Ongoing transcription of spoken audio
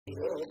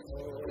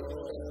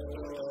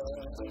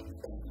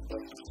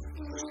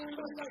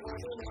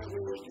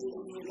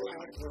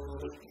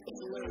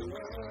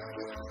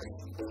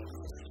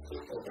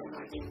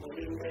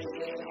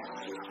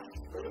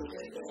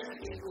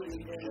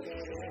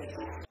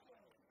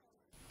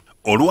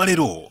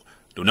Olwaleero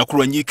lunaku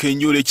lwa nyiika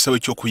ennyo ekisaawe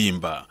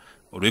ky'okuyimba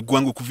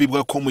olw'eggwanga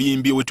okuvibwako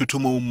omuyimbi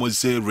ow'ettutumu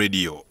Mozey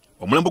Radio.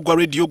 Omulambo gwa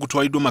radio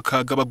gutwaliddwa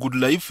maka gaba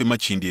Goodlyfe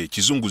Makindye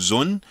Kizungu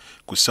Zone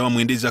ku ssaawa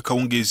 9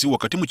 ez'Akawungeezi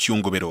wakati mu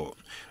kiyongobero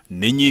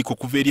n'ennyiika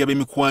okuva eri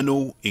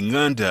ab'emikwano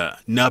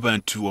eŋŋanda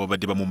n'abantu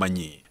ababadde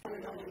bamumanyi.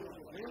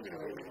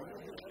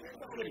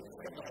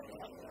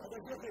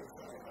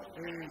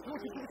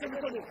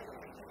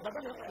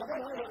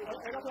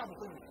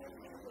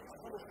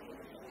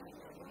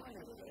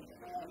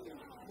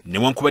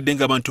 Newankubadde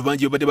ng'abantu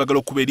bangi babadde bagala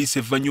okuba eriisa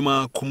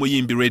evvannyuma ku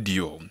Muyimbi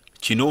Radio,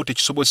 kino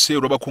tekisobose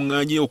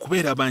olw'abakuŋŋaanye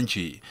okubeera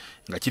abangi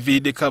nga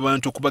kiviiriddeko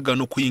abantu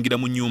okubagaana okuyingira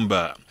mu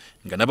nnyumba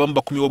nga n'abamu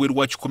bakumye wabweru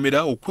wa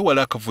kikomera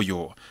okwewala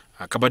akavuyo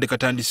akabadde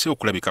katandise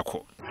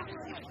okulabikako.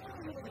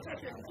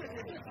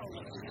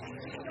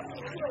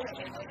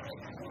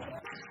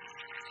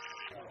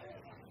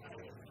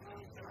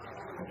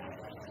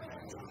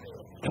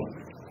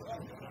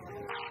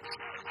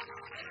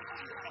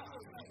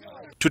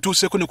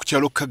 Tutuuseko ne ku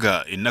kyalo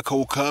Kaga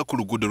Nakawuka ku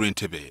luguudo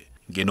lw'Entebbe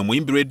ng'eno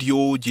Muyimbi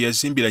Radio gye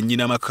yazimbira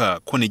nnyina maka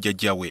ko ne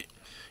jjajjawe.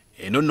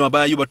 Eno nno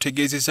abaayo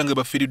bategeezezza nga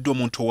bafiiriddwa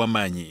omuntu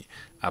ow'amaanyi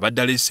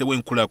abadde aleesewo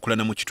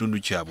enkulaakulana mu kitundu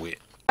kyabwe.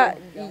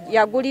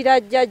 Yagulira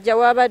jjajja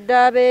w'abadde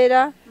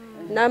abeera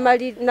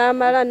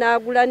n'amala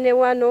n'agula ne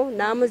wano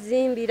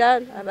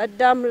n'amuzimbira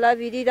abadde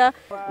amulabirira.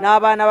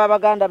 N'abaana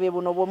b'Abaganda be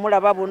buno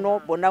bw'omulaba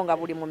buno bonna nga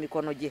buli mu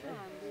mikono gye.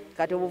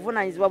 Kati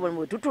obuvunaanyizibwa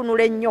bwe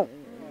tutunula ennyo.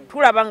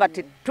 Tulaba nga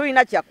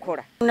tulina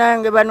kyakkola.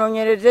 Nange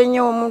banoonyereze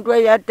nnyo omuntu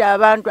eyatta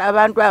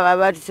abantu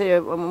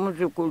ababatise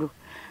omuzukulu.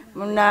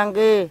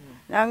 Munange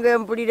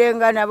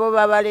mpulirenga nabo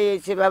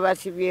babaleese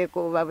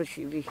babasibyeko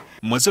babusibi.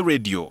 Mozey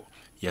Radio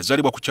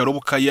yazaalibwa ku kyalo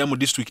Bukaya mu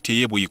disitulikiti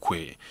ey'e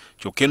Buyikwe.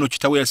 Kyokka eno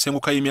kitaawe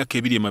yasengukayo emyaka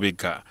 2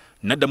 emabega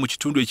n'adda mu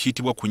kitundu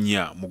ekiyitibwa ku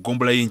Nkya mu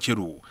ggombolola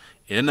y'Enjeru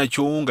era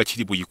nakyo nga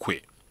kiri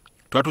Buyikwe.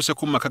 Twatuuse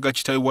ku maka ga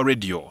kitaawe wa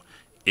radio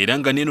era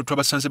nga n'eno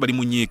twabasanze bali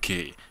mu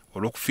nnyiike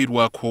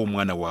olw'okufiirwako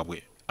omwana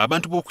waabwe.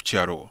 Abantu b'oku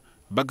kyalo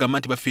bagamba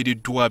nti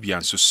bafiiriddwa bya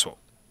nsusso.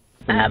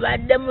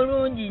 Abadde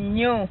mulungi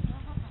nnyo.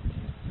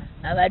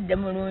 Abadde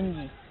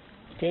mulungi.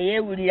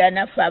 Teyeewulira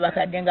naffe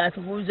abakadde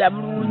ng'atubuuza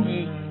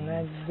mulungi.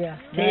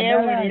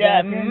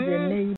 Teyeewulira.